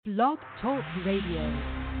Blog Talk Radio.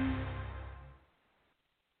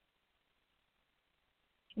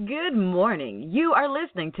 Good morning. You are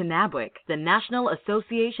listening to NABWIC, the National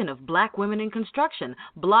Association of Black Women in Construction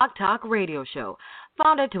Blog Talk Radio Show,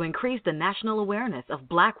 founded to increase the national awareness of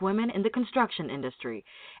Black women in the construction industry.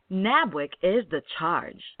 NABWIC is the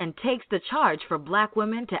charge and takes the charge for Black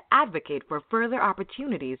women to advocate for further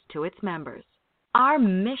opportunities to its members. Our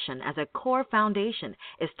mission as a core foundation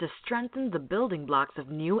is to strengthen the building blocks of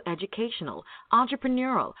new educational,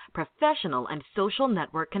 entrepreneurial, professional, and social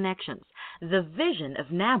network connections. The vision of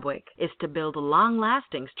NABWIC is to build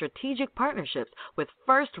long-lasting strategic partnerships with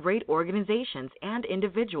first-rate organizations and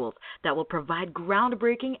individuals that will provide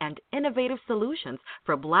groundbreaking and innovative solutions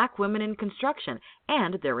for Black women in construction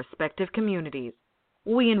and their respective communities.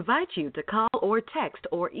 We invite you to call or text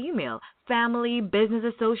or email family, business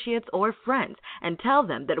associates, or friends and tell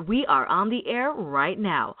them that we are on the air right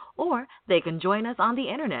now, or they can join us on the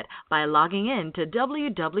internet by logging in to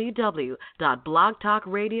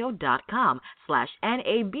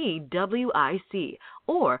www.blogtalkradio.com/NABWIC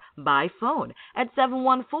or by phone at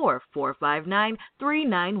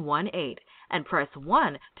 714-459-3918 and press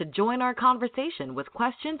 1 to join our conversation with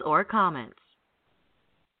questions or comments.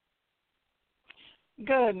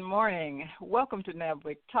 Good morning. Welcome to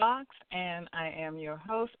NABWIC Talks, and I am your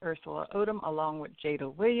host, Ursula Odom, along with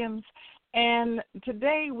Jada Williams. And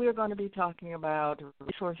today we're going to be talking about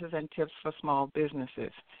resources and tips for small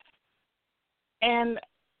businesses. And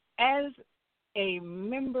as a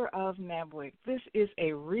member of NABWIC, this is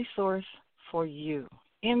a resource for you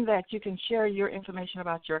in that you can share your information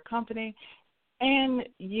about your company, and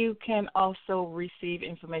you can also receive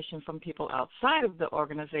information from people outside of the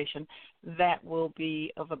organization that will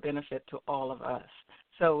be of a benefit to all of us.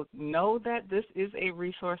 So know that this is a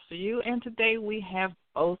resource for you, and today we have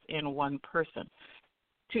both in one person.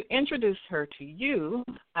 To introduce her to you,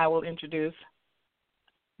 I will introduce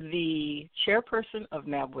the chairperson of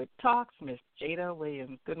NABWIC Talks, Ms. Jada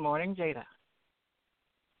Williams. Good morning, Jada.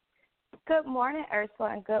 Good morning, Ursula,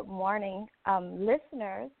 and good morning,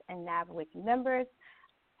 listeners and NABWIC members.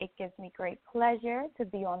 It gives me great pleasure to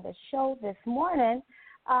be on the show this morning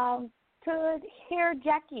to hear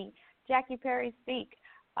Jackie Perry speak.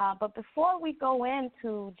 But before we go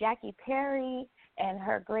into Jackie Perry and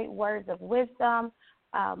her great words of wisdom,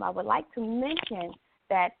 I would like to mention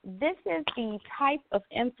that this is the type of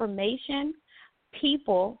information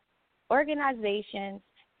people, organizations,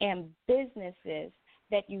 and businesses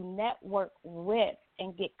that you network with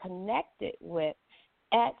and get connected with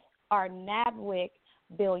at our NABWIC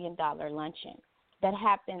 $1 Billion Luncheon that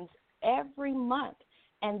happens every month.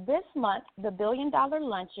 And this month, the $1 Billion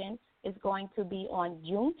Luncheon is going to be on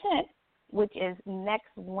June 10th, which is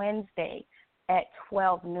next Wednesday at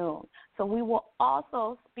 12 noon. So we will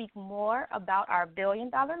also speak more about our $1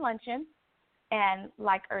 Billion Luncheon and,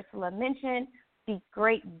 like Ursula mentioned, the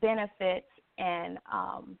great benefits and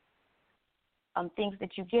things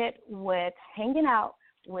that you get with hanging out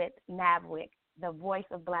with NABWIC, the voice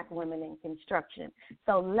of Black women in construction.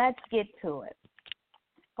 So let's get to it.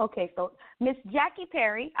 Okay, so Miss Jackie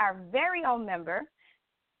Perry, our very own member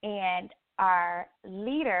and our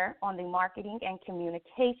leader on the Marketing and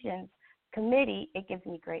Communications Committee, it gives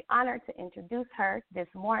me great honor to introduce her this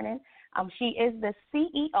morning. She is the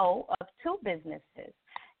CEO of two businesses,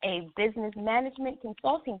 a business management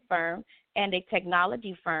consulting firm and a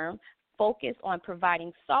technology firm focused on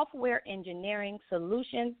providing software engineering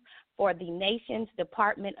solutions for the nation's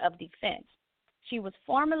Department of Defense. She was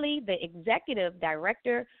formerly the executive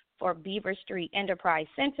director for Beaver Street Enterprise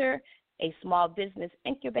Center, a small business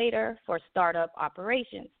incubator for startup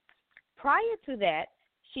operations. Prior to that,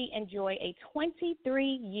 she enjoyed a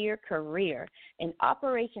 23-year career in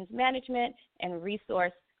operations management and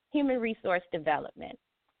human resource development.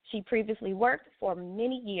 She previously worked for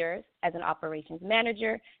many years as an operations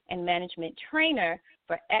manager and management trainer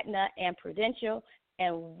for Aetna and Prudential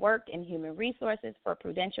and worked in human resources for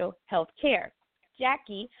Prudential HealthCare.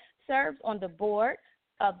 Jackie serves on the board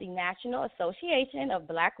of the National Association of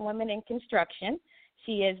Black Women in Construction.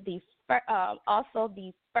 She is also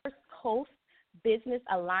the First Coast Business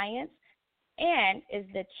Alliance and is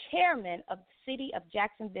the chairman of the City of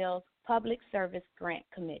Jacksonville's Public Service Grant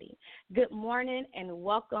Committee. Good morning and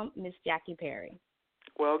welcome, Ms. Jackie Perry.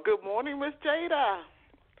 Well, good morning, Ms. Jada.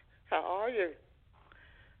 How are you?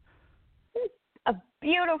 A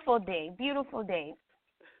beautiful day, beautiful day.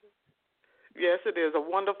 Yes, it is a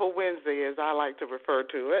wonderful Wednesday, as I like to refer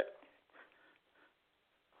to it.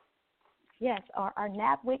 Yes, our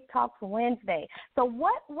NABWIC Talks Wednesday. So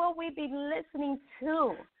what will we be listening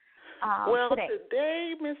to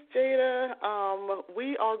today, Miss Jada,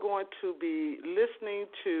 we are going to be listening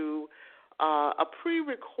to a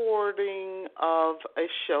pre-recording of a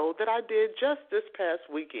show that I did just this past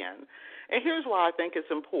weekend. And here's why I think it's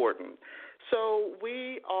important. So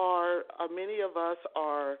many of us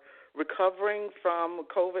are recovering from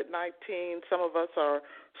COVID-19. Some of us are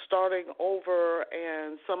starting over,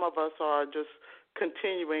 and some of us are just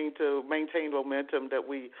continuing to maintain momentum that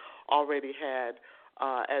we already had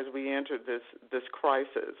as we entered this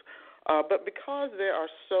crisis. But because there are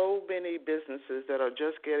so many businesses that are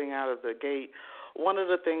just getting out of the gate, one of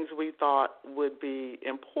the things we thought would be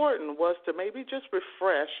important was to maybe just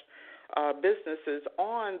refresh businesses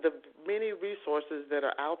on the many resources that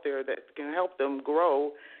are out there that can help them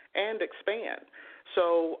grow and expand.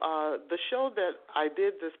 So the show that I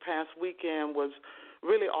did this past weekend was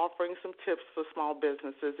really offering some tips for small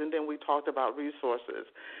businesses, and then we talked about resources.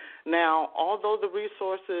 Now, although the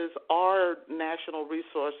resources are national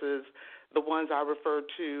resources, the ones I referred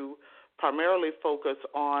to primarily focus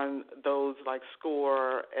on those like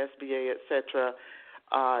SCORE, SBA, et cetera,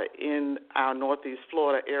 in our Northeast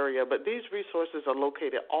Florida area, but these resources are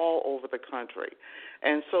located all over the country.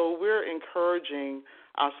 And so we're encouraging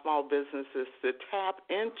our small businesses to tap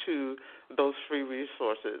into those free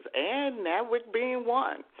resources, and NABWIC being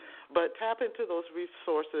one, but tap into those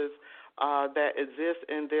resources that exist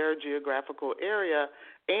in their geographical area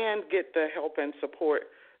and get the help and support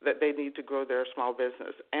that they need to grow their small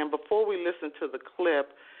business. And before we listen to the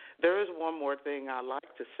clip, there is one more thing I'd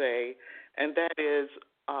like to say, and that is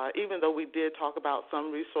even though we did talk about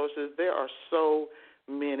some resources, there are so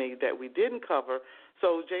many that we didn't cover.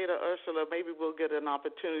 So, Jada, Ersula, maybe we'll get an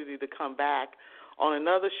opportunity to come back on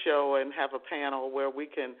another show and have a panel where we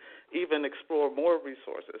can even explore more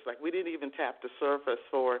resources. Like, we didn't even tap the surface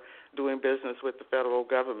for doing business with the federal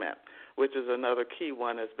government, which is another key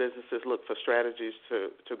one as businesses look for strategies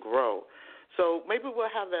to grow. So maybe we'll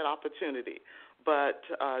have that opportunity. But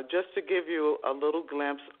just to give you a little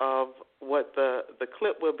glimpse of what the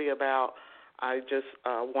clip will be about, I just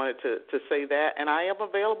wanted to say that. And I am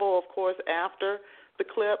available, of course, after the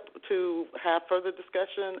clip to have further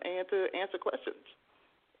discussion and to answer questions.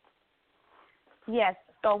 Yes,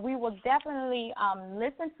 so we will definitely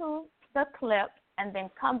listen to the clip and then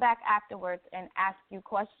come back afterwards and ask you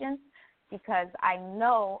questions, because I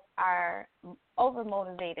know our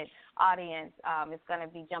overmotivated audience is going to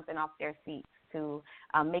be jumping off their seats to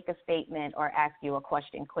make a statement or ask you a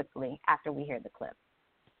question quickly after we hear the clip.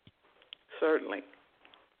 Certainly.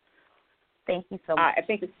 Thank you so much. I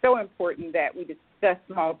think it's so important that we discuss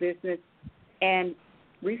small business and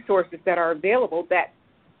resources that are available that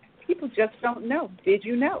people just don't know. Did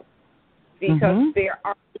you know? Because there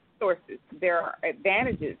are resources, there are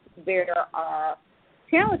advantages, there are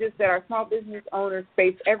challenges that our small business owners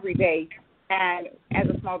face every day. And as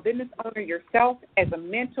a small business owner yourself, as a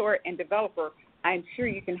mentor and developer, I'm sure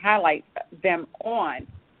you can highlight them on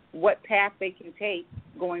what path they can take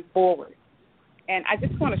going forward. And I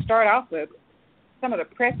just want to start off with some of the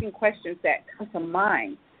pressing questions that come to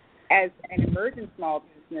mind as an emerging small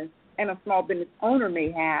business and a small business owner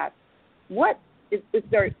may have. What is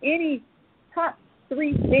there any top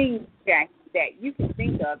 3 things, Jackie, that you can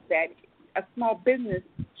think of that a small business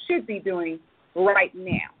should be doing right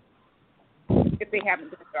now if they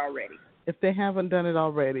haven't done it already? If they haven't done it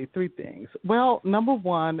already, 3 things. Well, number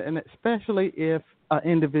one, and especially if an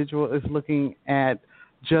individual is looking at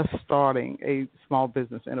just starting a small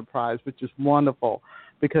business enterprise, which is wonderful,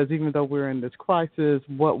 because even though we're in this crisis,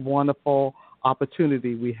 what wonderful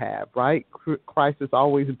opportunity we have, right? Crisis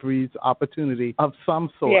always breeds opportunity of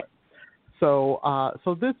some sort. Yes.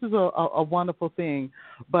 So this is a wonderful thing.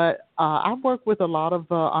 But I've worked with a lot of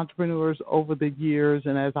entrepreneurs over the years,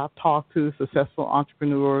 and as I've talked to successful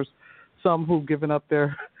entrepreneurs, some who've given up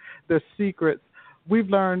their secrets, we've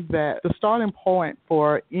learned that the starting point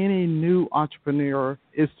for any new entrepreneur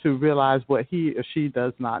is to realize what he or she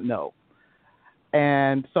does not know.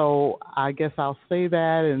 And so I guess I'll say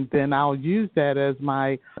that, and then I'll use that as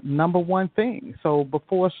my number one thing. So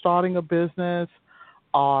before starting a business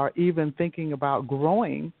or even thinking about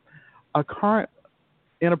growing a current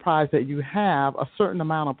enterprise that you have, a certain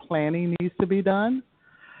amount of planning needs to be done.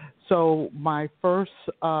 So my first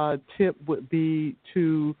tip would be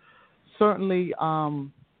to certainly,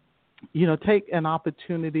 take an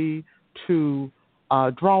opportunity to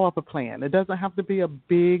draw up a plan. It doesn't have to be a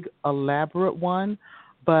big, elaborate one,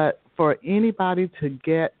 but for anybody to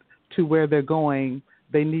get to where they're going,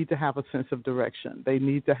 they need to have a sense of direction. They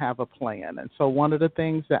need to have a plan. And so one of the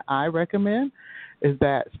things that I recommend is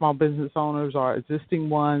that small business owners or existing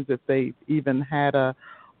ones, if they even had a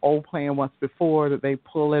old plan once before, that they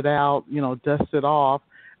pull it out, dust it off,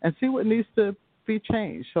 and see what needs to be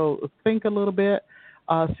changed. So think a little bit,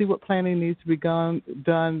 see what planning needs to be done,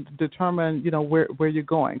 determine, where you're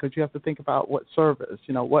going, because you have to think about what service,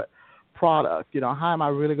 what product, how am I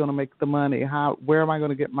really going to make the money? Where am I going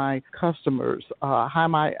to get my customers? How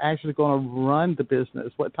am I actually going to run the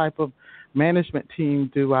business? What type of management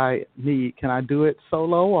team do I need? Can I do it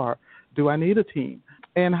solo, or do I need a team?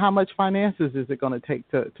 And how much finances is it going to take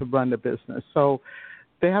to run the business? So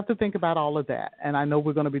they have to think about all of that. And I know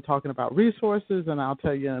we're going to be talking about resources, and I'll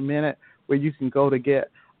tell you in a minute where you can go to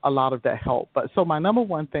get a lot of that help. But so my number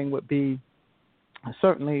one thing would be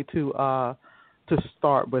certainly to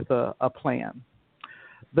start with a plan.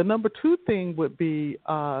 The number two thing would be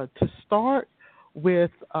to start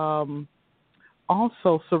with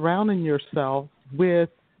also surrounding yourself with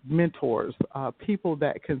mentors, people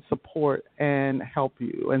that can support and help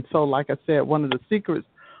you. And so, like I said, one of the secrets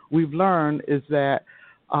we've learned is that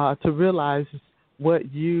to realize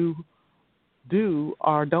what you do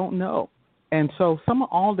or don't know. And so some of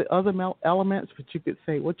all the other elements, but you could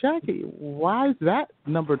say, well, Jackie, why is that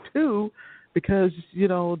number two? Because,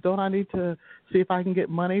 don't I need to see if I can get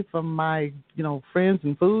money from my, friends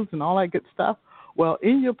and foods and all that good stuff? Well,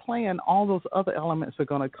 in your plan, all those other elements are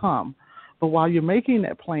going to come. But while you're making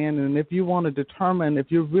that plan, and if you want to determine if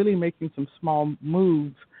you're really making some small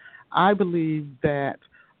moves, I believe that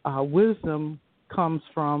wisdom comes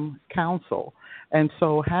from counsel. And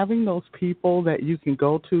so having those people that you can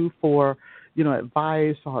go to for,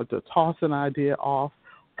 advice, or to toss an idea off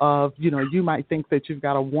of, you might think that you've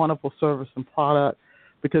got a wonderful service and product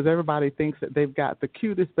because everybody thinks that they've got the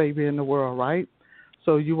cutest baby in the world, right?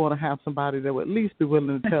 So you want to have somebody that would at least be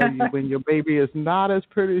willing to tell you when your baby is not as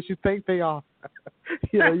pretty as you think they are.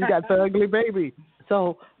 You got the ugly baby.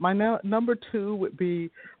 So my number two would be,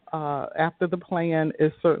 after the plan,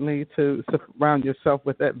 is certainly to surround yourself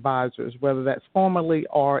with advisors, whether that's formally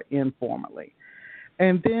or informally.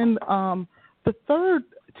 And then the third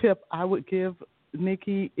tip I would give,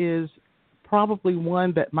 Nikki, is probably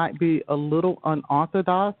one that might be a little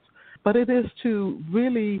unorthodox, but it is to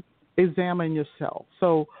really examine yourself.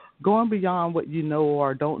 So going beyond what you know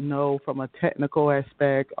or don't know from a technical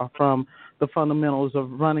aspect or from the fundamentals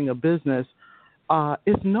of running a business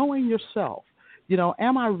is knowing yourself.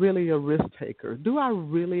 Am I really a risk taker? Do I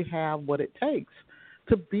really have what it takes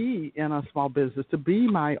to be in a small business, to be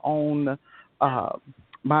my own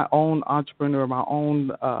entrepreneur, my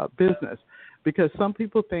own business? Because some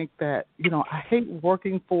people think that, I hate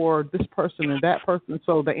working for this person and that person.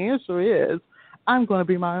 So the answer is, I'm going to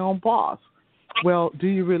be my own boss. Well, do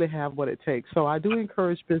you really have what it takes? So I do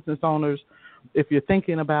encourage business owners, if you're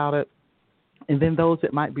thinking about it, and then those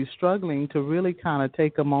that might be struggling, to really kind of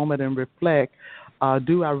take a moment and reflect,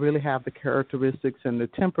 do I really have the characteristics and the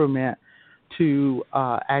temperament to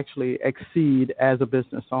actually exceed as a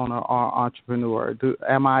business owner or entrepreneur?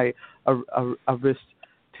 Am I a risk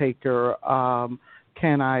taker?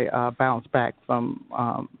 Can I bounce back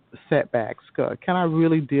from setbacks? Can I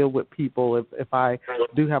really deal with people if I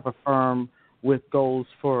do have a firm with goals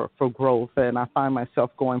for growth and I find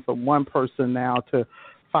myself going from one person now to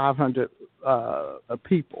 500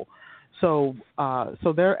 people? So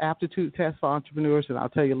there are aptitude tests for entrepreneurs, and I'll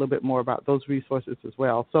tell you a little bit more about those resources as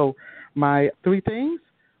well. So my three things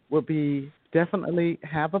would be definitely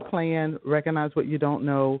have a plan, recognize what you don't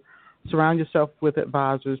know, surround yourself with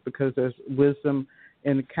advisors because there's wisdom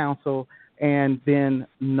in counsel, and then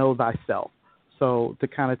know thyself. So to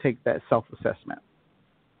kind of take that self-assessment.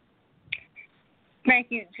 Thank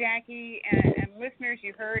you, Jackie. And listeners,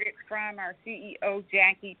 you heard it from our CEO,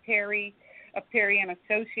 Jackie Perry of Perry and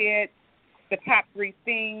Associates. The top three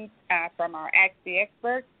things from our Ask the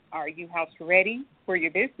Expert, are you house ready for your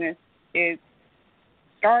business, is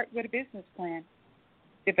start with a business plan.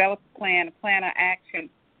 Develop a plan of action.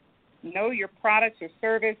 Know your products or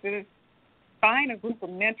services. Find a group of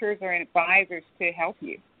mentors or advisors to help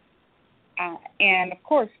you. And, of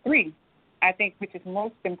course, three, I think, which is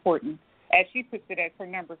most important. As she puts it as her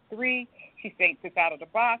number three, she thinks it's out of the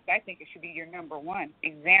box. I think it should be your number one.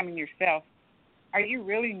 Examine yourself. Are you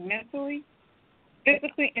really mentally,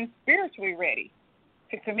 physically, and spiritually ready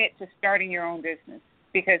to commit to starting your own business?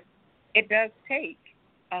 Because it does take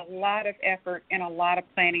a lot of effort and a lot of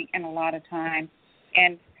planning and a lot of time.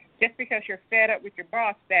 And just because you're fed up with your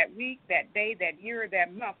boss that week, that day, that year, or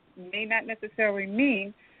that month may not necessarily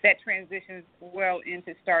mean that transitions well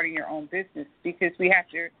into starting your own business, because we have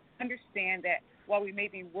to understand that while we may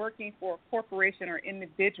be working for a corporation or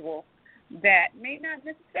individual that may not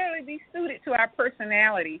necessarily be suited to our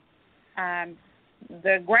personality,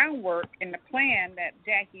 the groundwork and the plan that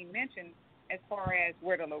Jackie mentioned as far as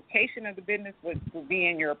where the location of the business will be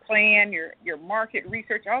in your plan, your market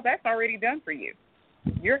research, all that's already done for you.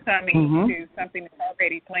 You're coming to something that's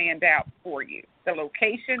already planned out for you. The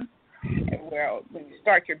location, well, when you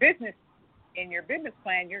start your business, in your business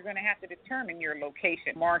plan, you're going to have to determine your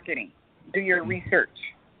location, marketing, do your research.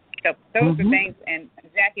 So those are things, and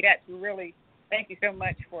Jackie, that's really, thank you so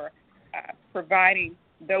much for providing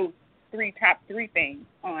those top three things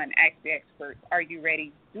on Ask the Experts. Are you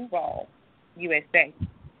ready? Duval, USA.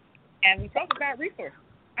 And we talked about resources.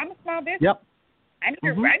 I'm a small business. Yep. I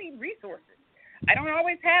need resources. I don't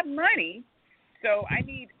always have money, so I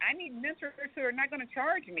need mentors who are not going to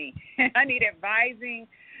charge me. I need advising,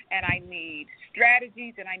 and I need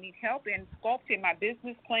strategies, and I need help in sculpting my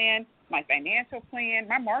business plan, my financial plan,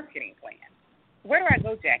 my marketing plan. Where do I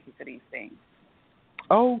go, Jackie, for these things?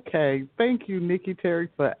 Okay, thank you, Nikki Terry,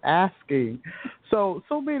 for asking. So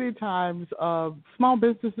many times, small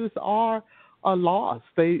businesses are lost.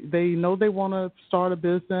 They know they want to start a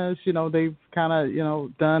business. They've kind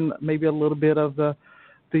of done maybe a little bit of the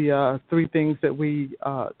three things that we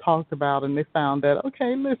talked about, and they found that,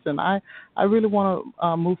 okay, listen, I really want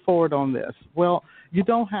to move forward on this. Well, you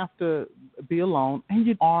don't have to be alone, and you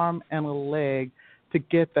need an arm and a leg to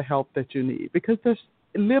get the help that you need, because there's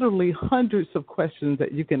literally hundreds of questions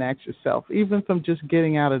that you can ask yourself, even from just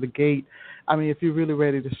getting out of the gate. I mean, if you're really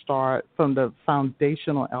ready to start, from the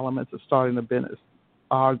foundational elements of starting a business,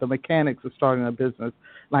 or the mechanics of starting a business,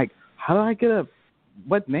 like how do I get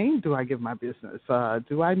what name do I give my business?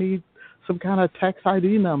 Do I need some kind of tax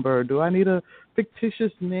ID number? Do I need a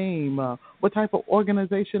fictitious name? What type of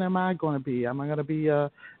organization am I going to be? Am I going to be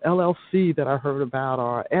a LLC that I heard about,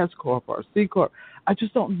 or S Corp or C Corp? I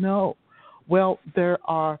just don't know. Well, there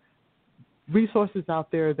are resources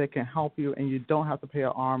out there that can help you, and you don't have to pay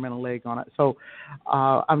an arm and a leg on it. So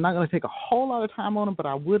I'm not going to take a whole lot of time on them, but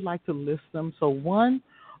I would like to list them. So one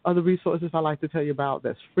of the resources I like to tell you about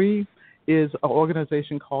that's free is an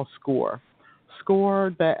organization called SCORE.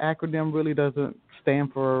 SCORE, that acronym really doesn't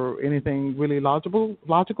stand for anything really logical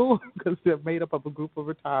because they're made up of a group of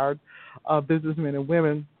retired businessmen and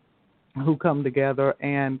women who come together,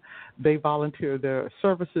 and they volunteer their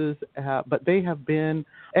services, but they have been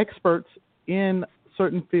experts in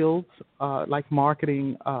certain fields like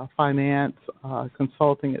marketing, finance,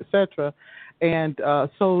 consulting, etc. And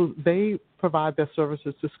so they provide their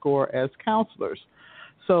services to SCORE as counselors.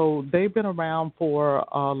 So they've been around for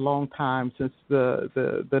a long time, since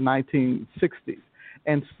the 1960s.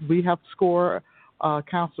 And we have SCORE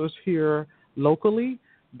counselors here locally.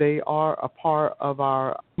 They are a part of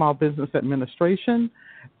our Small Business Administration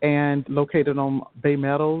and located on Bay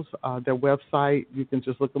Meadows. Their website, you can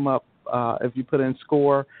just look them up. If you put in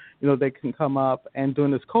SCORE, they can come up. And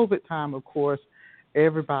during this COVID time, of course,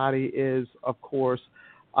 everybody is, of course,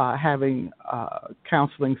 having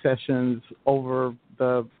counseling sessions over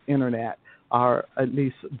the internet, or at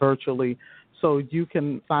least virtually. So you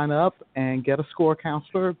can sign up and get a SCORE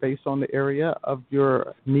counselor based on the area of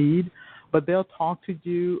your need. But they'll talk to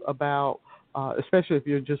you about, especially if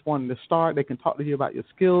you're just wanting to start, they can talk to you about your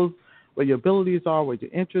skills, what your abilities are, what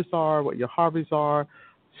your interests are, what your hobbies are,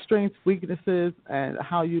 strengths, weaknesses, and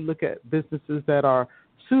how you look at businesses that are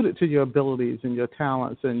suited to your abilities and your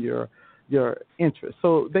talents and your interests.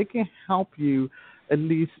 So they can help you at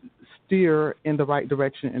least steer in the right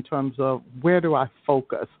direction in terms of where do I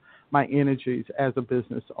focus my energies as a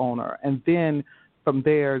business owner. And then from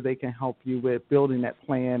there, they can help you with building that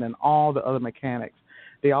plan and all the other mechanics.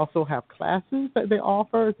 They also have classes that they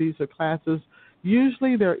offer. These are classes,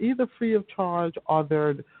 usually they're either free of charge or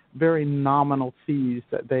they're very nominal fees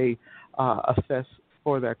that they assess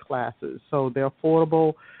for their classes. So they're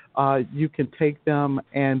affordable. You can take them,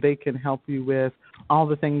 and they can help you with all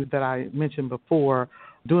the things that I mentioned before.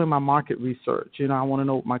 Doing my market research, I want to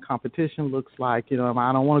know what my competition looks like. I don't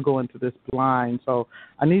want to go into this blind, so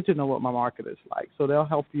I need to know what my market is like. So they'll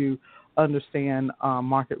help you understand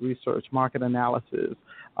market research, market analysis,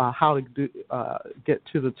 how to get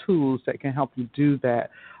to the tools that can help you do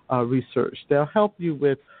that research. They'll help you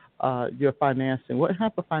with your financing. What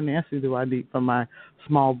type of financing do I need for my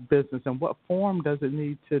small business, and what form does it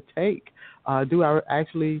need to take? Do I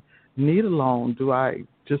actually need a loan? Do I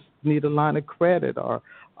just need a line of credit, or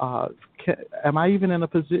am I even in a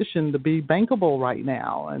position to be bankable right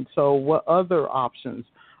now? And so what other options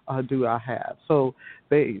do I have? So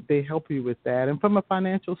they help you with that. And from a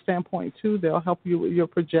financial standpoint, too, they'll help you with your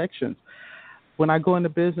projections. When I go into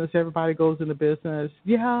business, everybody goes into business,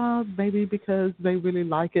 maybe because they really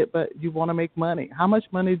like it, but you want to make money. How much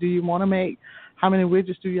money do you want to make? How many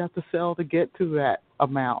widgets do you have to sell to get to that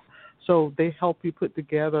amount? So they help you put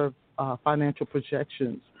together financial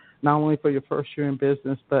projections not only for your first year in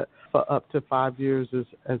business, but for up to 5 years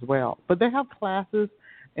as well. But they have classes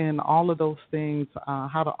and all of those things,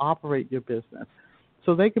 how to operate your business.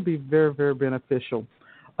 So they can be very, very beneficial.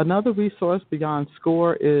 Another resource beyond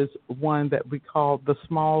SCORE is one that we call the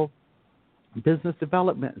Small Business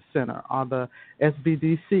Development Center, or the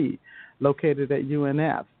SBDC, located at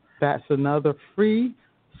UNF. That's another free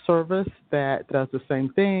service that does the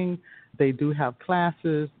same thing. They do have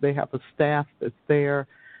classes. They have a staff that's there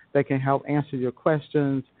that can help answer your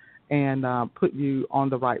questions and put you on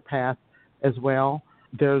the right path as well.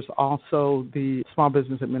 There's also the Small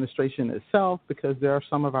Business Administration itself, because there are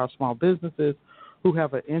some of our small businesses who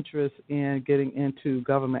have an interest in getting into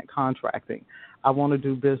government contracting. I want to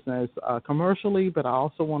do business commercially, but I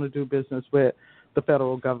also want to do business with the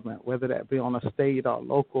federal government, whether that be on a state or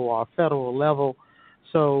local or federal level.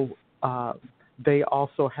 So they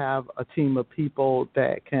also have a team of people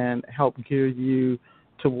that can help gear you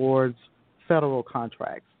towards federal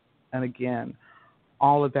contracts. And again,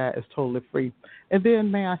 all of that is totally free. And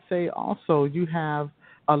then may I say also, you have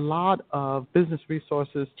a lot of business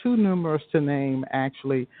resources, too numerous to name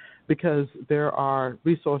actually, because there are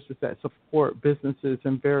resources that support businesses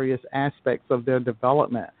in various aspects of their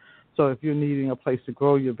development. So if you're needing a place to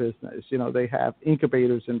grow your business, they have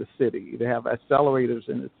incubators in the city. They have accelerators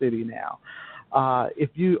in the city now.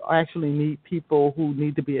 If you actually need people who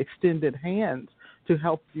need to be extended hands to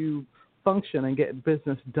help you function and get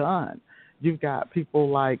business done, you've got people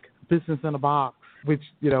like Business in a Box, which,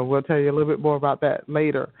 we'll tell you a little bit more about that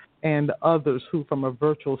later, and others who, from a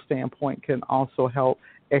virtual standpoint, can also help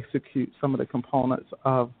execute some of the components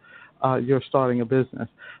of your starting a business.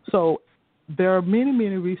 So there are many,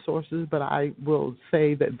 many resources, but I will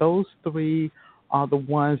say that those three are the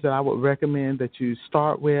ones that I would recommend that you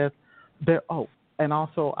start with. And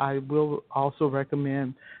also I will also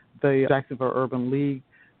recommend the Jacksonville Urban League.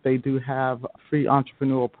 They do have free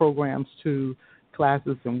entrepreneurial programs too,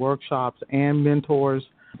 classes and workshops and mentors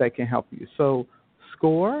that can help you. So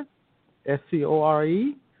SCORE,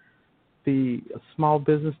 SCORE, the Small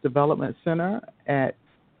Business Development Center at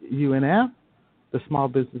UNF, the Small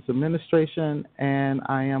Business Administration, and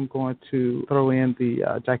I am going to throw in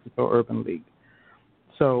the Jacksonville Urban League.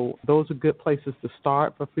 So those are good places to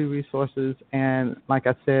start for free resources, and like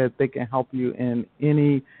I said, they can help you in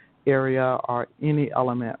any area or any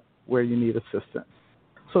element where you need assistance.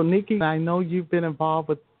 So Nikki, I know you've been involved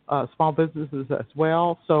with small businesses as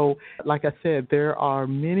well. So like I said, there are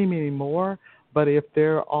many, many more, but if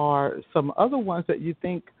there are some other ones that you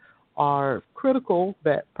think are critical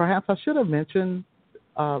that perhaps I should have mentioned,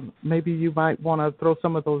 maybe you might want to throw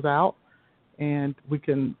some of those out, and we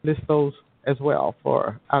can list those as well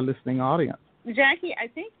for our listening audience. Jackie, I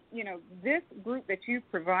think, this group that you've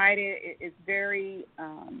provided is very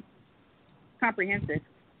comprehensive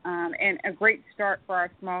and a great start for our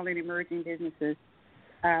small and emerging businesses.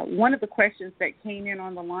 One of the questions that came in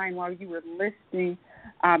on the line while you were listing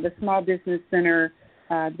the Small Business Center,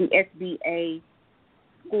 the SBA,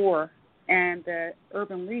 SCORE, and the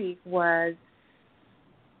Urban League was,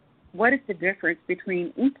 what is the difference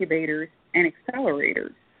between incubators and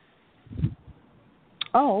accelerators?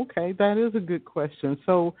 Oh, okay. That is a good question.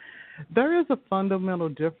 So there is a fundamental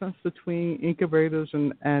difference between incubators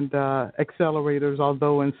and accelerators,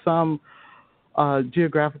 although in some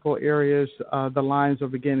geographical areas the lines are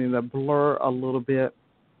beginning to blur a little bit.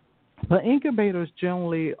 But incubators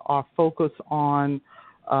generally are focused on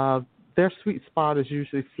their sweet spot is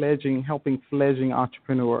usually helping fledgling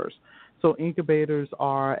entrepreneurs. So incubators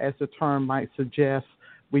are, as the term might suggest,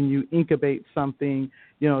 when you incubate something,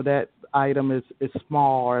 that item is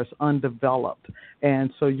small or is undeveloped.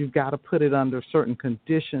 And so you've got to put it under certain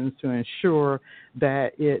conditions to ensure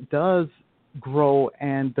that it does grow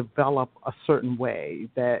and develop a certain way,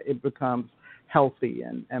 that it becomes healthy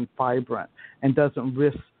and vibrant and doesn't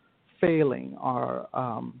risk failing or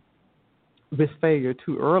risk failure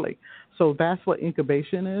too early. So that's what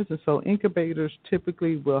incubation is. And so incubators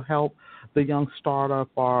typically will help the young startup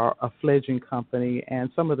or a fledgling company, and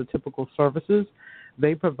some of the typical services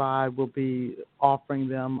they provide will be offering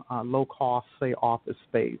them low-cost, say, office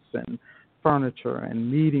space and furniture and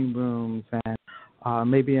meeting rooms and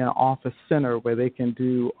maybe an office center where they can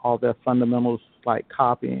do all their fundamentals like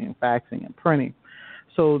copying, faxing, and printing.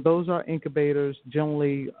 So those are incubators.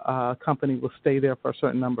 Generally, a company will stay there for a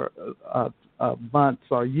certain number of months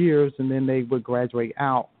or years, and then they would graduate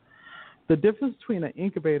out. The difference between an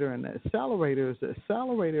incubator and an accelerator is the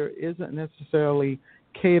accelerator isn't necessarily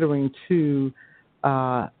catering to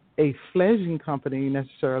a fledgling company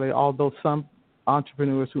necessarily, although some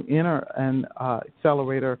entrepreneurs who enter an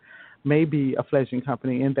accelerator may be a fledgling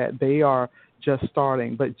company in that they are just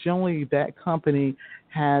starting. But generally, that company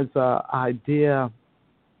has an idea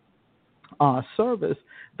service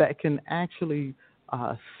that can actually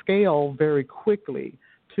scale very quickly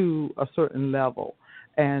to a certain level.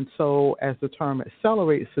 And so as the term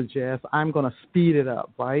accelerate suggests, I'm going to speed it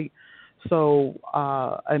up, right? So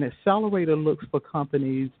an accelerator looks for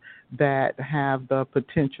companies that have the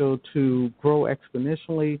potential to grow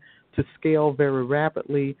exponentially, to scale very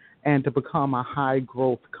rapidly, and to become a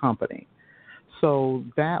high-growth company. So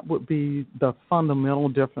that would be the fundamental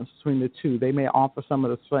difference between the two. They may offer some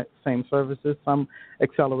of the same services. Some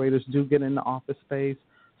accelerators do get in the office space.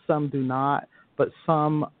 Some do not. But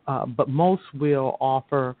most will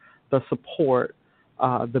offer the support,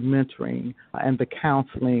 the mentoring, and the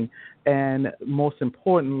counseling. And most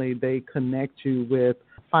importantly, they connect you with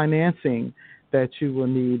financing that you will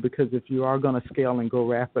need, because if you are going to scale and grow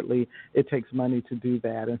rapidly, it takes money to do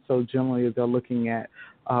that. And so generally they're looking at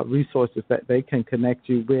resources that they can connect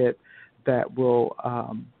you with that will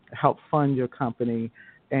help fund your company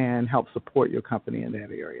and help support your company in that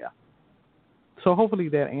area. So hopefully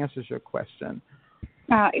that answers your question.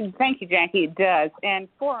 Thank you, Jackie. It does. And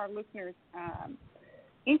for our listeners,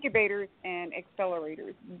 incubators and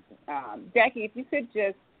accelerators, Jackie, if you could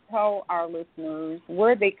just tell our listeners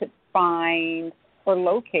where they could find or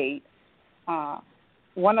locate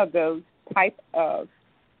one of those type of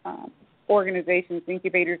organizations,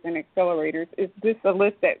 incubators and accelerators. Is this a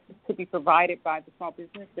list that could be provided by the Small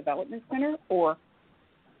Business Development Center or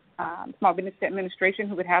Small Business Administration,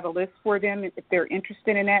 who would have a list for them if they're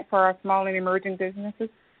interested in that for our small and emerging businesses?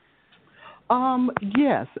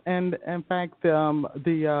 Yes, and in fact,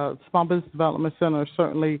 the Small Business Development Center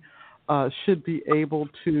certainly should be able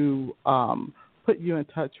to put you in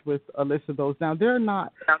touch with a list of those. Now, there are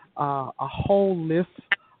not a whole list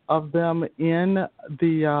of them in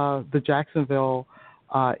the Jacksonville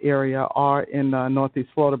area or in Northeast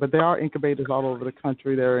Florida, but there are incubators all over the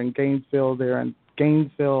country. They're in Gainesville,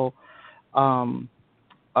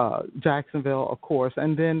 Jacksonville, of course.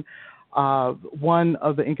 And then one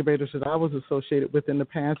of the incubators that I was associated with in the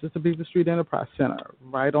past is the Beaver Street Enterprise Center,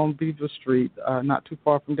 right on Beaver Street, not too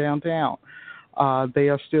far from downtown. They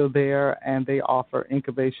are still there, and they offer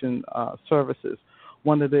incubation services.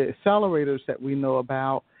 One of the accelerators that we know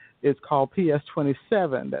about is called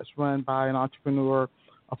PS27. That's run by an entrepreneur,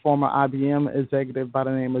 a former IBM executive by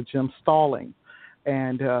the name of Jim Stalling.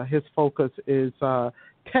 And his focus is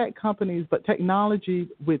tech companies, but technology,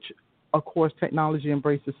 which, of course, technology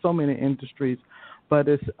embraces so many industries, but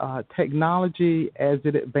it's technology as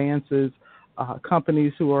it advances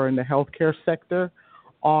companies who are in the healthcare sector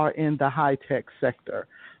or in the high-tech sector.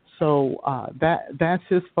 So that's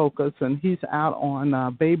his focus, and he's out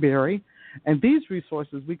on Bayberry. And these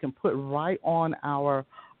resources we can put right on our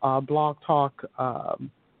Blog Talk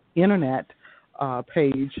internet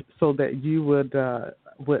page so that you would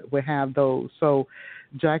have those. So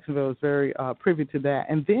Jacksonville is very privy to that.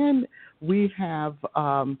 And then we have,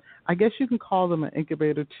 I guess you can call them an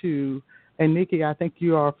incubator too. And Nikki, I think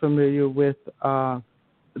you are familiar with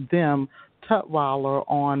them, Tutwiler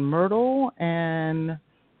on Myrtle, and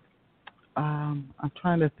I'm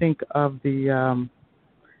trying to think of the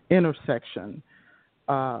intersection.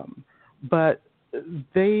 But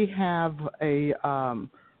they have a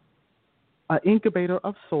incubator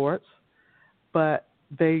of sorts, but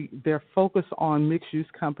they're focused on mixed-use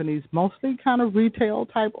companies, mostly kind of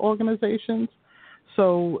retail-type organizations.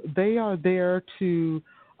 So they are there to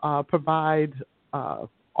provide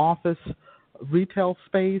office retail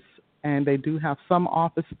space, and they do have some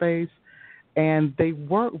office space, and they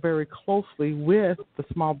work very closely with the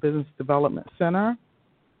Small Business Development Center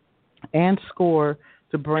and SCORE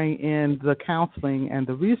to bring in the counseling and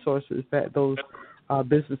the resources that those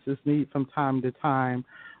businesses need from time to time.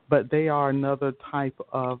 But they are another type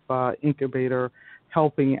of incubator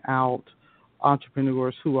helping out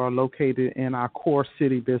entrepreneurs who are located in our core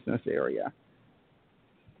city business area.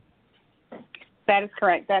 That is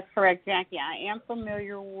correct. That's correct, Jackie. I am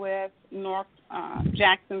familiar with North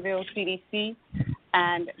Jacksonville CDC,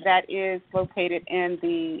 and that is located in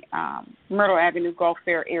the Myrtle Avenue Gulf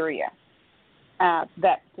Fair area,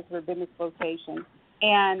 that particular business location.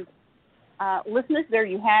 And listeners, there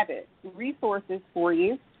you have it, resources for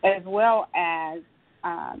you, as well as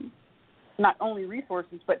not only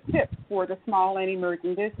resources, but tips for the small and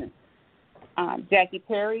emerging business. Jackie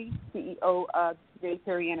Perry, CEO of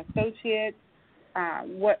JPerry and Associates.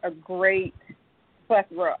 What a great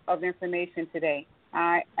plethora of information today.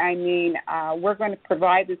 I mean, we're going to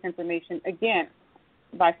provide this information, again,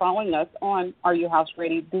 by following us on Are You House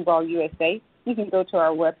Ready, Duval, USA. You can go to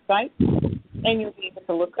our website, and you'll be able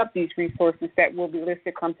to look up these resources that will be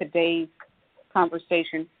listed from today's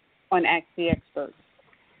conversation on Ask the Experts.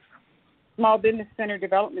 Small Business Center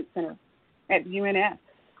Development Center at UNF,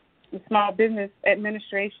 the Small Business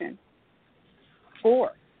Administration,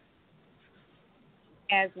 SCORE,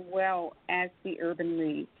 as well as the Urban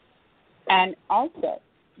League. And also,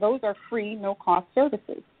 those are free, no-cost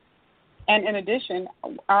services. And in addition,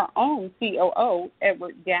 our own COO,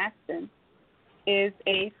 Edward Gaston, is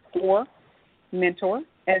a SCORE mentor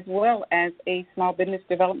as well as a Small Business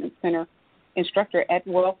Development Center instructor at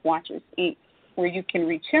Wealth Watchers, Inc., where you can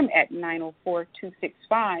reach him at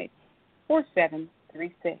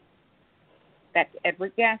 904-265-4736. That's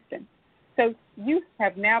Edward Gaston. So you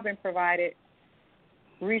have now been provided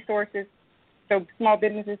resources. So small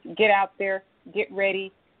businesses, get out there, get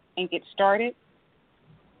ready, and get started.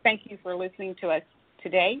 Thank you for listening to us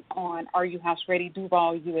today on Are You House Ready,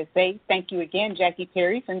 Duval, USA. Thank you again,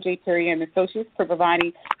 JPerry from JPerry and Associates, for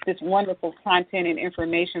providing this wonderful content and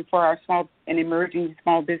information for our small and emerging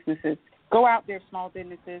small businesses. Go out there, small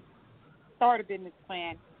businesses, start a business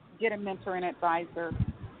plan, get a mentor and advisor,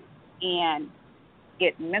 and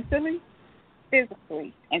get mentally,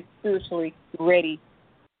 physically, and spiritually ready.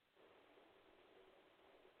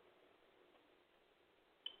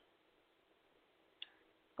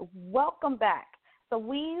 Welcome back. So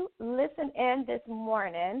we listened in this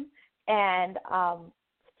morning, and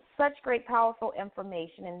such great, powerful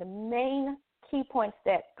information. And the main key points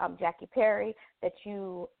that JPerry, that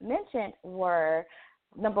you mentioned were,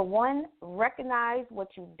 number one, recognize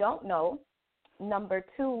what you don't know. Number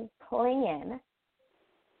two, plan.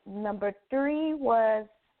 Number three was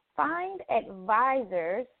find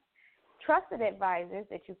advisors, trusted advisors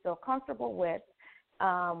that you feel comfortable with,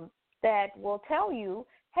 that will tell you,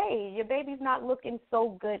 hey, your baby's not looking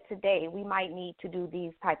so good today. We might need to do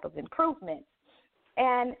these type of improvements.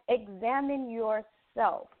 And examine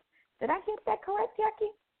yourself. Did I get that correct,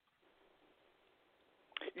 Jackie?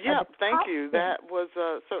 Yeah, thank you. That was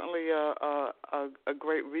certainly a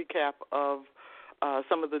great recap of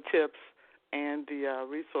some of the tips and the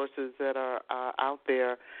resources that are out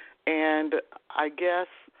there. And I guess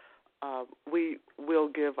we will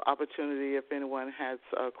give opportunity if anyone has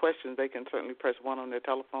questions. They can certainly press 1 on their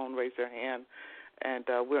telephone, raise their hand, and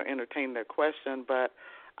we'll entertain their question. But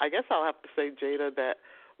I guess I'll have to say, Jada, that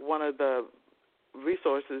one of the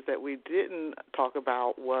resources that we didn't talk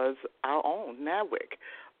about was our own NABWIC.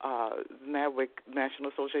 NABWIC, National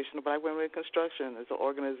Association of Black Women in Construction, is an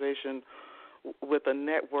organization with a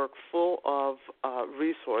network full of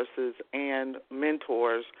resources and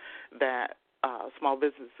mentors that small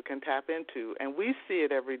businesses can tap into. And we see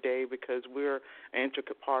it every day because we're an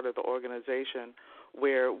intricate part of the organization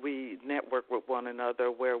where we network with one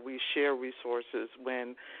another, where we share resources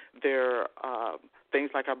when there are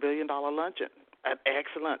things like our $1 billion luncheon, an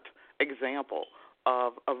excellent example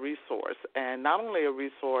of a resource. And not only a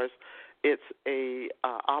resource, it's a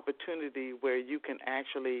opportunity where you can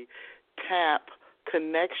actually tap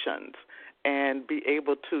connections and be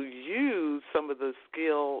able to use some of the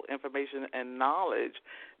skill, information, and knowledge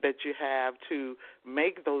that you have to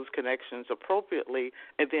make those connections appropriately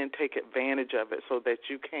and then take advantage of it so that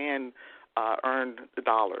you can earn the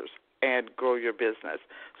dollars and grow your business.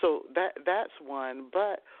 So that's one.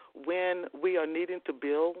 But when we are needing to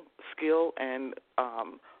build skill and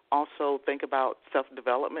also think about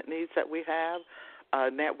self-development needs that we have,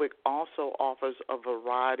 NABWIC also offers a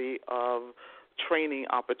variety of training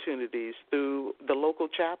opportunities through the local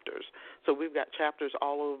chapters. So we've got chapters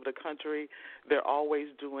all over the country. They're always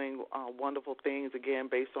doing wonderful things, again,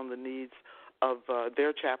 based on the needs of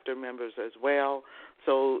their chapter members as well.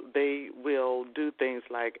 So they will do things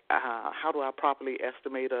like how do I properly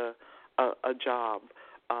estimate a job?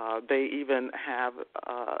 They even have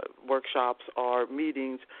workshops or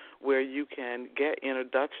meetings where you can get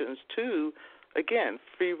introductions to, again,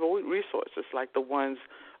 free resources like the ones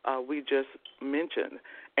we just mentioned.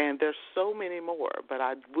 And there's so many more, but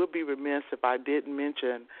I would be remiss if I didn't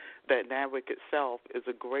mention that NABWIC itself is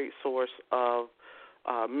a great source of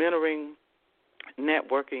mentoring,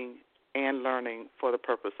 networking, and learning for the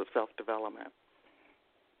purpose of self-development.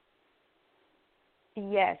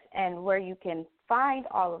 Yes, and where you can find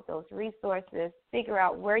all of those resources, figure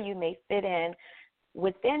out where you may fit in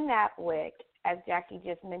within NABWIC, as Jackie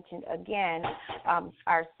just mentioned again,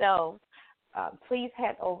 ourselves. Please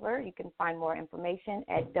head over. You can find more information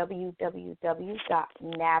at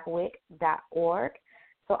www.nabwic.org.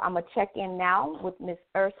 So I'm going to check in now with Ms.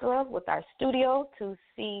 Ersula with our studio to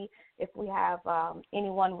see if we have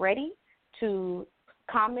anyone ready to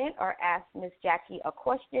comment or ask Ms. Jackie a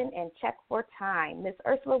question and check for time. Ms.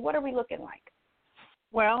 Ersula, what are we looking like?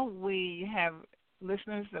 Well, we have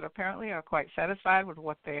listeners that apparently are quite satisfied with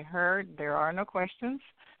what they heard. There are no questions.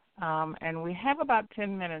 And we have about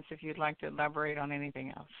 10 minutes if you'd like to elaborate on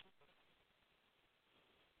anything else.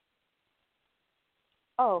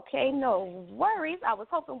 Okay, no worries. I was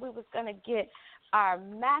hoping we was going to get our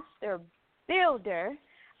master builder,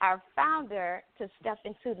 our founder, to step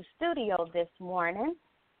into the studio this morning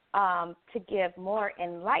to give more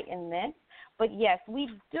enlightenment. But, yes, we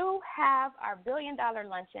do have our $1 billion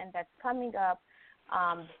luncheon that's coming up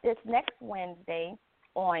this next Wednesday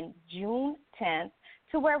on June 10th,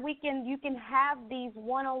 to where you can have these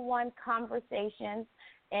one-on-one conversations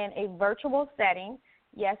in a virtual setting.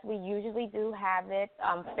 Yes, we usually do have it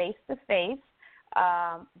face-to-face,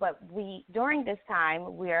 but during this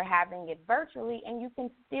time we are having it virtually, and you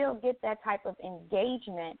can still get that type of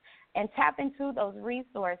engagement and tap into those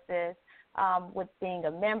resources with being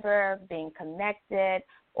a member, being connected,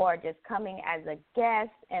 or just coming as a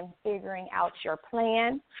guest and figuring out your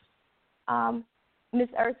plan. Ms.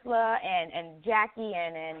 Ersula and Jackie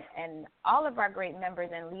and all of our great members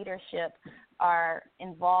and leadership are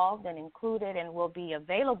involved and included and will be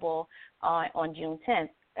available on June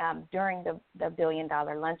 10th during the $1 billion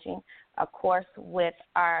luncheon, of course, with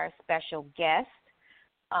our special guest.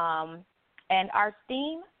 And our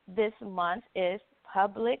theme this month is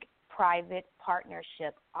public-private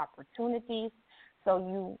partnership opportunities. So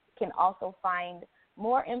you can also find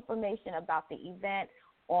more information about the event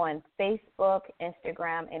on Facebook,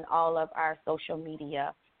 Instagram, and all of our social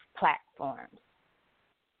media platforms.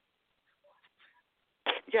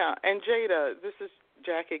 Yeah, and Jada, this is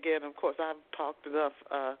Jackie again. Of course, I've talked enough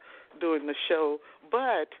during the show,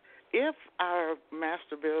 but if our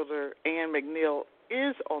master builder, Ann McNeil,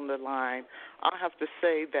 is on the line, I'll have to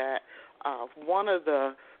say that one of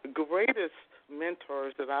the greatest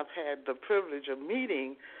mentors that I've had the privilege of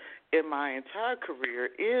meeting in my entire career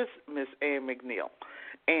is Miss Ann McNeil.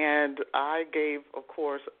 And I gave, of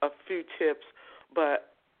course, a few tips,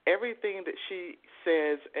 but everything that she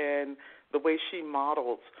says and the way she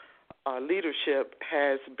models leadership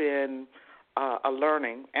has been a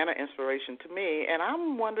learning and an inspiration to me. And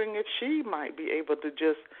I'm wondering if she might be able to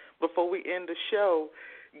just, before we end the show,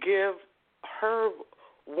 give her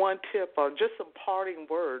one tip or just some parting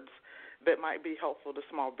words that might be helpful to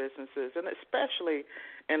small businesses, and especially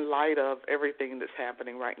in light of everything that's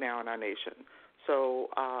happening right now in our nation. So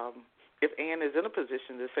if Ann is in a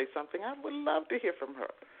position to say something, I would love to hear from her.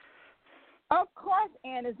 Of course,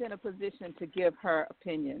 Ann is in a position to give her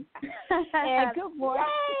opinion. And good morning.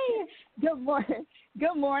 Good morning.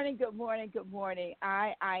 Good morning. Good morning. Good morning.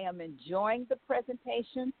 I am enjoying the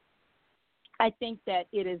presentation. I think that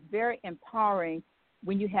it is very empowering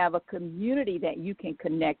when you have a community that you can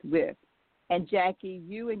connect with. And, Jackie,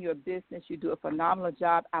 you and your business, you do a phenomenal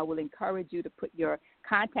job. I will encourage you to put your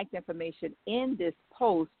contact information in this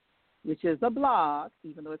post, which is a blog,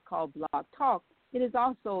 even though it's called Blog Talk. It is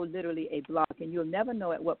also literally a blog, and you'll never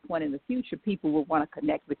know at what point in the future people will want to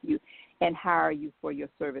connect with you and hire you for your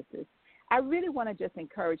services. I really want to just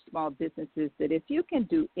encourage small businesses that if you can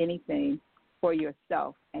do anything for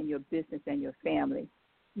yourself and your business and your family,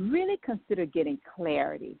 really consider getting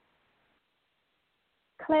clarity.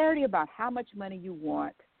 Clarity about how much money you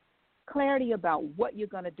want, clarity about what you're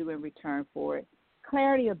going to do in return for it,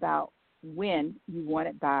 clarity about when you want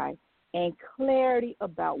it by, and clarity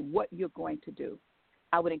about what you're going to do.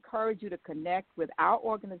 I would encourage you to connect with our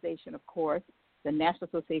organization, of course, the National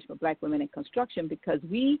Association for Black Women in Construction, because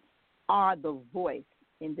we are the voice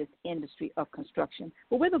in this industry of construction.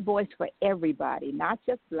 But we're the voice for everybody, not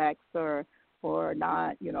just blacks or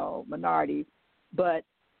not, minorities, but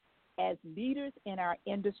as leaders in our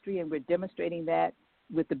industry, and we're demonstrating that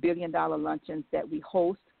with the $1 billion luncheons that we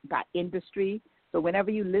host by industry. So whenever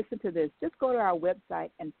you listen to this, just go to our website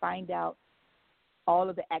and find out all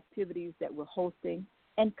of the activities that we're hosting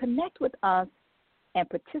and connect with us and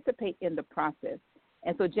participate in the process.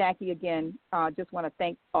 And so, Jackie, again, just want to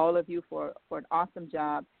thank all of you for an awesome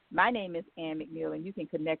job. My name is Ann McNeil, and you can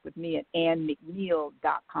connect with me at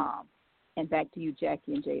annmcneil.com. And back to you,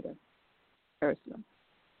 Jackie and Jada. Ursula.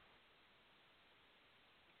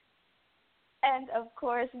 And, of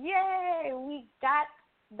course, yay, we got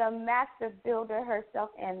the master builder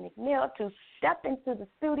herself, Ann McNeil, to step into the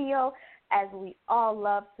studio, as we all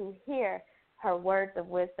love to hear her words of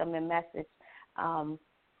wisdom and message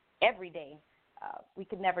every day. We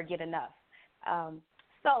could never get enough.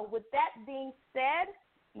 So with that being said,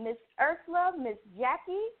 Miss Ersula, Miss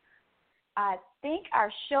Jackie, I think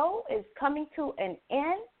our show is coming to an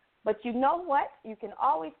end. But you know what? You can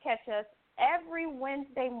always catch us every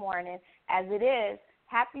Wednesday morning, as it is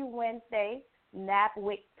Happy Wednesday,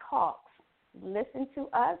 NABWIC Talks. listen to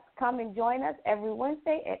us. Come and join us every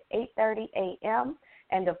Wednesday at 8:30 a.m.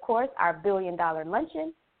 And, of course, our $1 Billion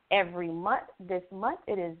Luncheon every month. This month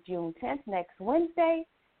it is June 10th, next Wednesday.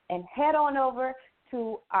 And head on over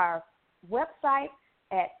to our website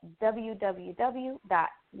at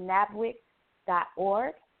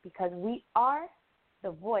www.nabwic.org because we are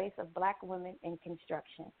the voice of Black women in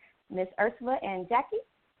construction. Miss Ersula and Jackie?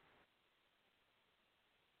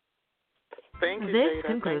 Thank you, This Jada.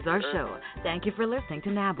 concludes our show. Thank you for listening to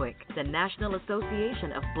NABWIC, the National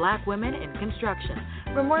Association of Black Women in Construction.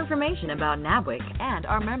 For more information about NABWIC and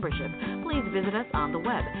our membership, please visit us on the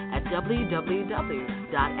web at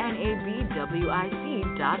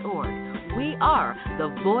www.nabwic.org. We are the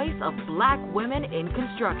voice of Black women in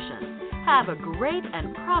construction. Have a great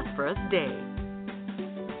and prosperous day.